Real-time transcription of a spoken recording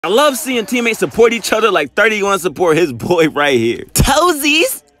I love seeing teammates support each other like 31 support his boy right here.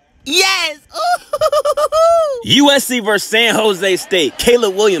 Toesies? Yes! USC versus San Jose State.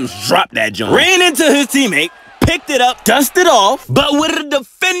 Caleb Williams dropped that joint. Ran into his teammate, picked it up, dusted off, but with a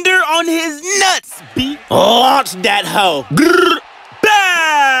defender on his nuts, B. Launched that hoe. Grrr,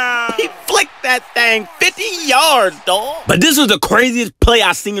 bam! He flicked that thing 50 yards, dog. But this was the craziest play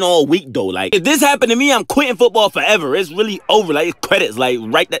I seen all week, though. Like, if this happened to me, I'm quitting football forever. It's really over. Like, it's credits. Like,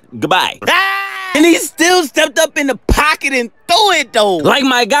 right that, goodbye. And he still stepped up in the pocket and threw it, though. Like,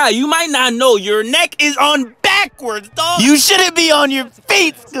 my guy, you might not know, your neck is on backwards, dog. You shouldn't be on your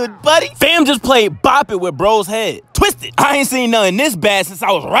feet, good buddy. Fam just played Bop It with bro's head. Twisted. I ain't seen nothing this bad since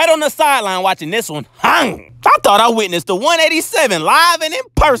I was right on the sideline watching this one. I thought I witnessed the 187 live and in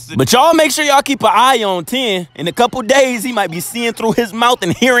person. But y'all make sure y'all keep an eye on 10. In a couple days, he might be seeing through his mouth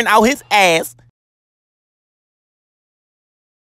and hearing out his ass.